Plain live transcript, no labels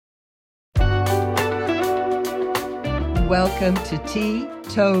welcome to Tea,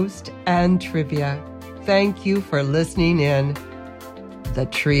 Toast, and Trivia. Thank you for listening in. The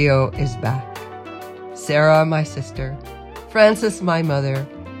trio is back. Sarah, my sister, Frances, my mother,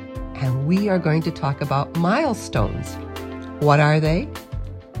 and we are going to talk about milestones. What are they?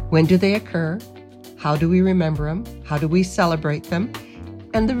 When do they occur? How do we remember them? How do we celebrate them?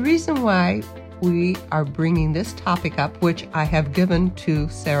 And the reason why we are bringing this topic up, which I have given to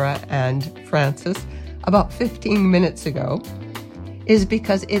Sarah and Frances about 15 minutes ago, is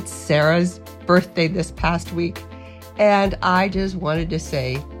because it's Sarah's birthday this past week. And I just wanted to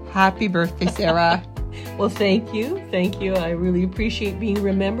say, happy birthday, Sarah. Well, thank you. Thank you. I really appreciate being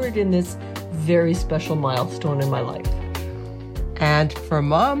remembered in this very special milestone in my life. And for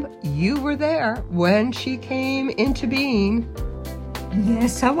Mom, you were there when she came into being.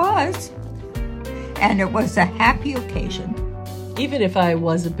 Yes, I was. And it was a happy occasion. Even if I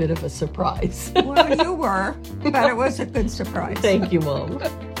was a bit of a surprise. Well, you were, but it was a good surprise. Thank you, Mom.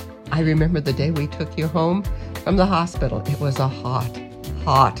 I remember the day we took you home from the hospital. It was a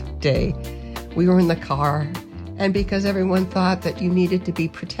hot day. We were in the car, and because everyone thought that you needed to be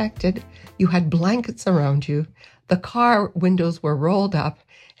protected, you had blankets around you. The car windows were rolled up,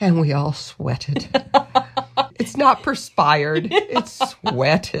 and we all sweated. It's not perspired, it's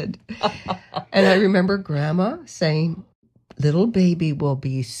sweated. And I remember Grandma saying, little baby will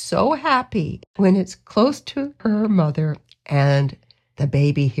be so happy when it's close to her mother and the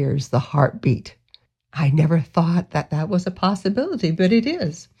baby hears the heartbeat. I never thought that that was a possibility, but it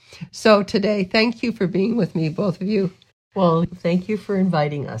is. So today, thank you for being with me, both of you. Well, thank you for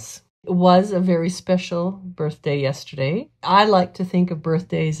inviting us. It was a very special birthday yesterday. I like to think of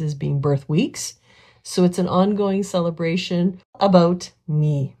birthdays as being birth weeks. So it's an ongoing celebration about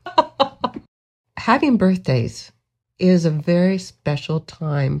me. Having birthdays is a very special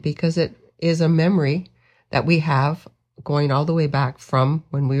time because it is a memory that we have going all the way back from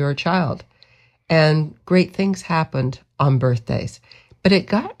when we were a child. And great things happened on birthdays. But it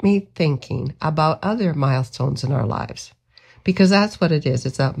got me thinking about other milestones in our lives, because that's what it is.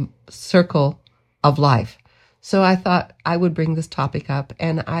 It's a circle of life. So I thought I would bring this topic up,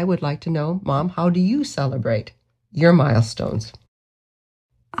 and I would like to know, Mom, how do you celebrate your milestones?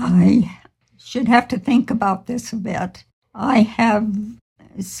 I should have to think about this a bit. I have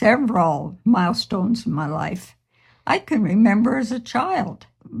several milestones in my life. I can remember as a child,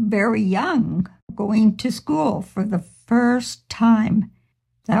 very young, going to school for the first time.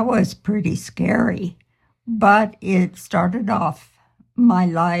 That was pretty scary, but it started off my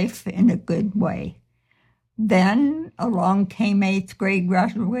life in a good way. Then along came 8th grade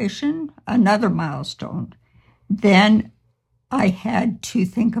graduation, another milestone. Then I had to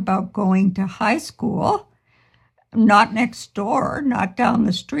think about going to high school, not next door, not down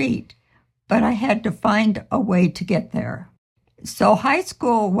the street, but I had to find a way to get there. So high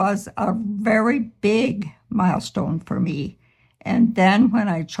school was a very big milestone for me. And then when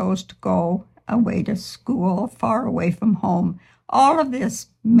I chose to go away to school, far away from home, all of this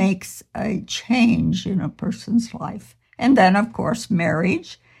makes a change in a person's life. And then, of course,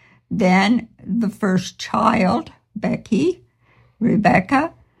 marriage. Then the first child,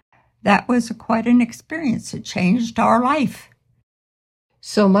 Rebecca. That was quite an experience. It changed our life.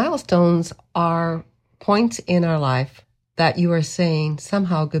 So milestones are points in our life that you are saying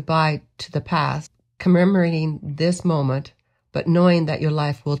somehow goodbye to the past, commemorating this moment, but knowing that your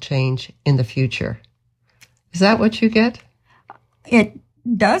life will change in the future. Is that what you get? It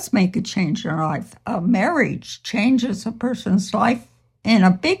does make a change in our life. A marriage changes a person's life in a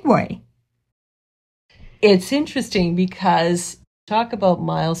big way. It's interesting because talk about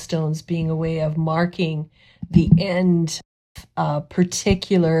milestones being a way of marking the end of a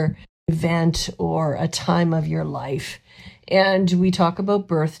particular event or a time of your life. And we talk about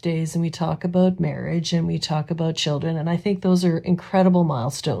birthdays and we talk about marriage and we talk about children. And I think those are incredible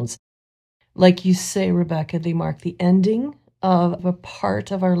milestones. Like you say, Rebecca, they mark the ending of a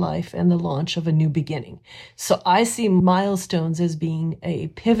part of our life and the launch of a new beginning. So I see milestones as being a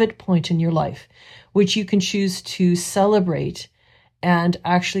pivot point in your life, which you can choose to celebrate and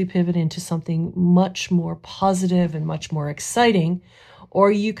actually pivot into something much more positive and much more exciting.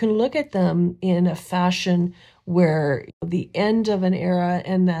 Or you can look at them in a fashion where the end of an era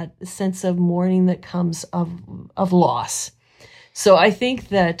and that sense of mourning that comes of loss. So I think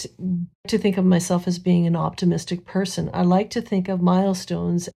that to think of myself as being an optimistic person, I like to think of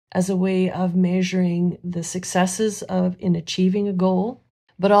milestones as a way of measuring the successes in achieving a goal,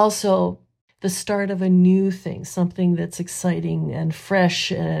 but also the start of a new thing, something that's exciting and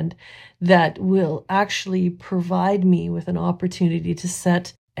fresh and that will actually provide me with an opportunity to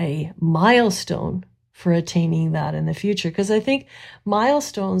set a milestone for attaining that in the future. Because I think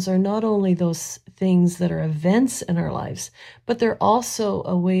milestones are not only those things that are events in our lives, but they're also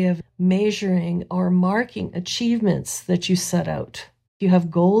a way of measuring or marking achievements that you set out. You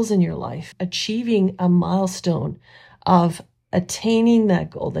have goals in your life, achieving a milestone of attaining that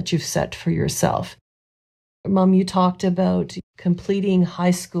goal that you've set for yourself. Mom, you talked about completing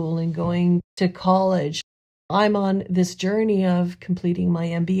high school and going to college. I'm on this journey of completing my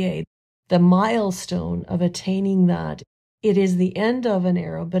MBA. The milestone of attaining that, it is the end of an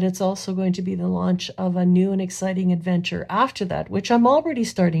era, but it's also going to be the launch of a new and exciting adventure after that, which I'm already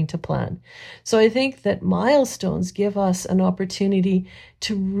starting to plan. So I think that milestones give us an opportunity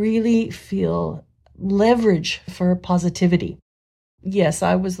to really feel leverage for positivity. Yes,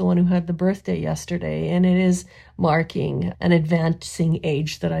 I was the one who had the birthday yesterday, and it is marking an advancing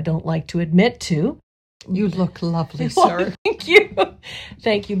age that I don't like to admit to. You look lovely, sir. Thank you.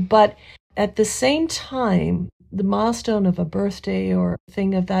 Thank you. But at the same time, the milestone of a birthday or a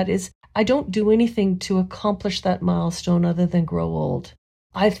thing of that is I don't do anything to accomplish that milestone other than grow old.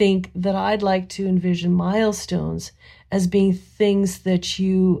 I think that I'd like to envision milestones as being things that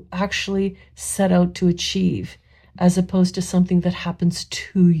you actually set out to achieve, as opposed to something that happens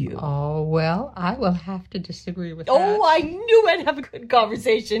to you. Oh, well, I will have to disagree with that. Oh, I knew I'd have a good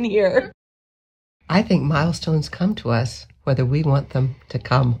conversation here. I think milestones come to us whether we want them to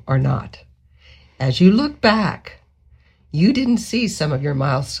come or not. As you look back, you didn't see some of your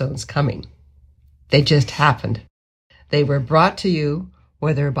milestones coming. They just happened. They were brought to you,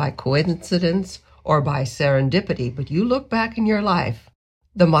 whether by coincidence or by serendipity, but you look back in your life,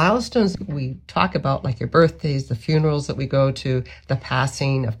 the milestones we talk about, like your birthdays, the funerals that we go to, the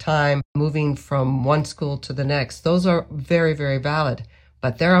passing of time, moving from one school to the next, those are very, very valid.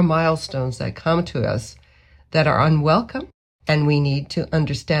 But there are milestones that come to us that are unwelcome, and we need to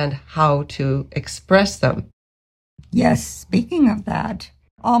understand how to express them. Yes, speaking of that,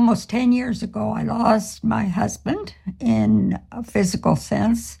 almost 10 years ago, I lost my husband in a physical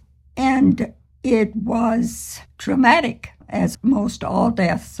sense, and it was traumatic, as most all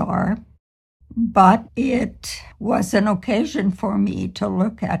deaths are. But it was an occasion for me to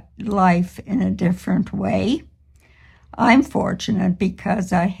look at life in a different way. I'm fortunate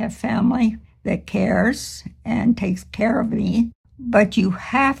because I have family that cares and takes care of me, but you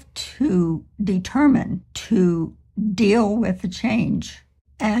have to determine to deal with the change.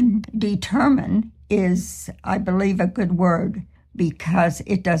 And determine is, I believe, a good word because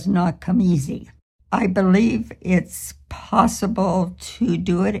it does not come easy. I believe it's possible to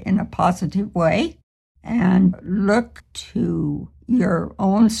do it in a positive way and look to your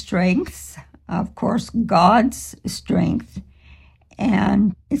own strengths, of course, God's strength.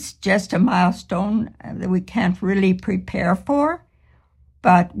 And it's just a milestone that we can't really prepare for,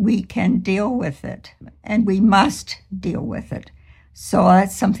 but we can deal with it, and we must deal with it. So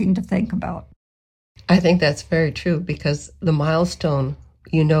that's something to think about. I think that's very true because the milestone,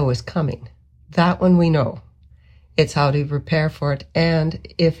 is coming. That one we know. It's how to prepare for it. And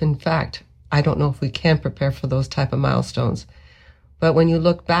if, in fact, I don't know if we can prepare for those type of milestones. But when you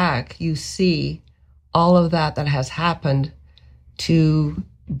look back, you see all of that has happened to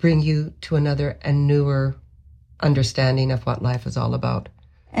bring you to another and newer understanding of what life is all about.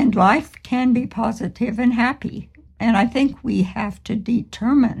 And life can be positive and happy. And I think we have to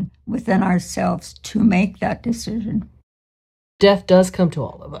determine within ourselves to make that decision. Death does come to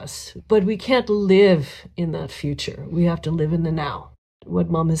all of us, but we can't live in that future. We have to live in the now.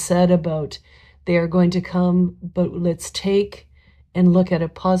 What Mom has said about they are going to come, but let's take and look at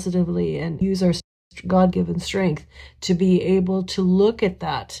it positively and use our God-given strength to be able to look at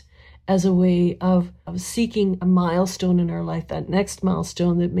that as a way of seeking a milestone in our life, that next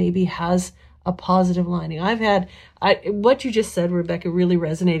milestone that maybe has a positive lining. What you just said, Rebecca, really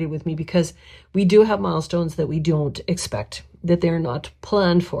resonated with me because we do have milestones that we don't expect, that they're not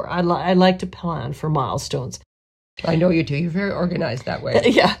planned for. I like to plan for milestones. I know you do. You're very organized that way.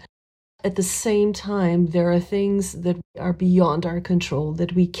 Yeah. At the same time, there are things that are beyond our control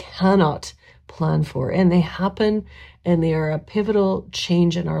that we cannot plan for, and they happen, and they are a pivotal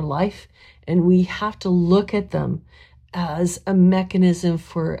change in our life, and we have to look at them as a mechanism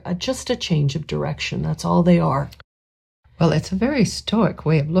for just a change of direction. That's all they are. Well, it's a very stoic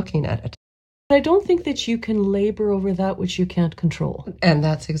way of looking at it. I don't think that you can labor over that which you can't control. And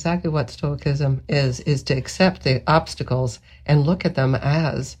that's exactly what Stoicism is to accept the obstacles and look at them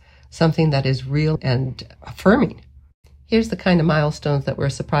as something that is real and affirming. Here's the kind of milestones that were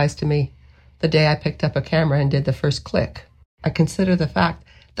a surprise to me. The day I picked up a camera and did the first click, I consider the fact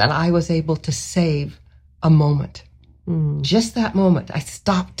that I was able to save a moment. Just that moment. I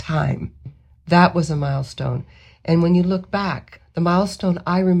stopped time. That was a milestone. And when you look back, the milestone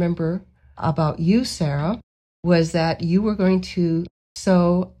I remember about you, Sarah, was that you were going to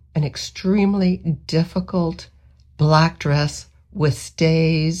sew an extremely difficult black dress with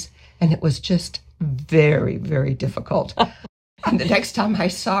stays, and it was just very, very difficult. And the next time I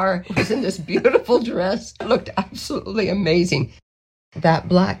saw her, it was in this beautiful dress. It looked absolutely amazing. That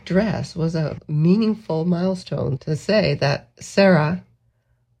black dress was a meaningful milestone to say that Sarah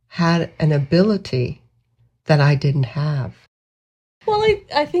had an ability that I didn't have. Well,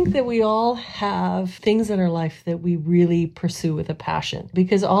 I think that we all have things in our life that we really pursue with a passion,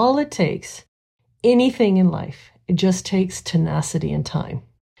 because all it takes, anything in life, it just takes tenacity and time.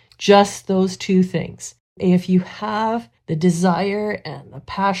 Just those two things. If you have the desire and the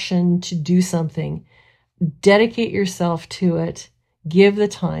passion to do something, dedicate yourself to it, give the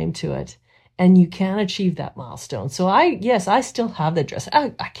time to it, and you can achieve that milestone. So I still have the dress. I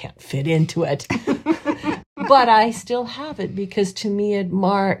can't fit into it. But I still have it because to me it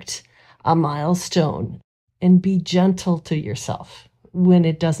marked a milestone. And be gentle to yourself when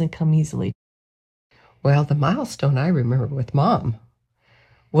it doesn't come easily. Well, the milestone I remember with Mom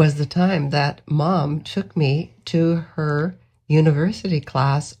was the time that Mom took me to her university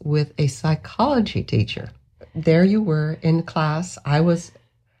class with a psychology teacher. There you were in class. I was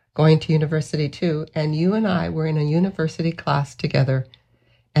going to university too, and you and I were in a university class together.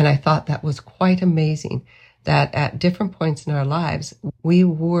 And I thought that was quite amazing that at different points in our lives, we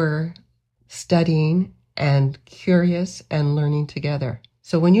were studying and curious and learning together.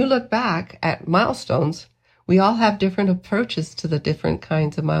 So when you look back at milestones, we all have different approaches to the different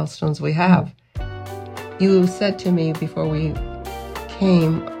kinds of milestones we have. You said to me before we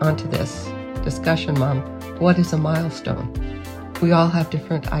came onto this discussion, Mom, what is a milestone? We all have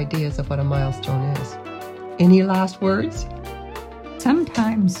different ideas of what a milestone is. Any last words?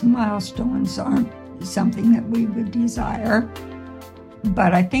 Sometimes milestones aren't something that we would desire,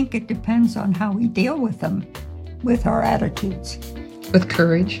 but I think it depends on how we deal with them, with our attitudes. With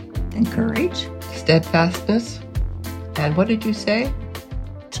courage. And courage. Steadfastness. And what did you say?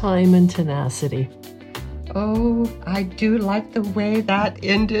 Time and tenacity. Oh, I do like the way that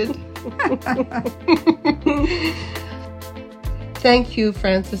ended. Thank you,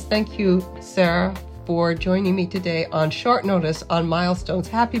 Frances. Thank you, Sarah, for joining me today on short notice on milestones.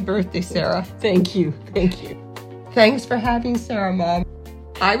 Happy birthday, Sarah. Thank you. Thank you. Thanks for having Sarah, Mom.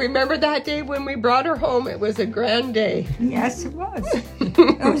 I remember that day when we brought her home. It was a grand day. Yes, it was.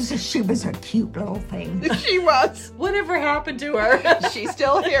 She was a cute little thing. She was. Whatever happened to her? She's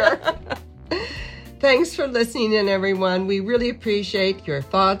still here. Thanks for listening in, everyone. We really appreciate your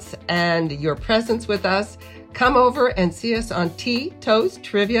thoughts and your presence with us. Come over and see us on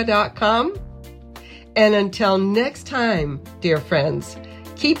ttoasttrivia.com. And until next time, dear friends,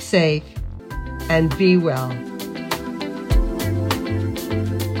 keep safe and be well.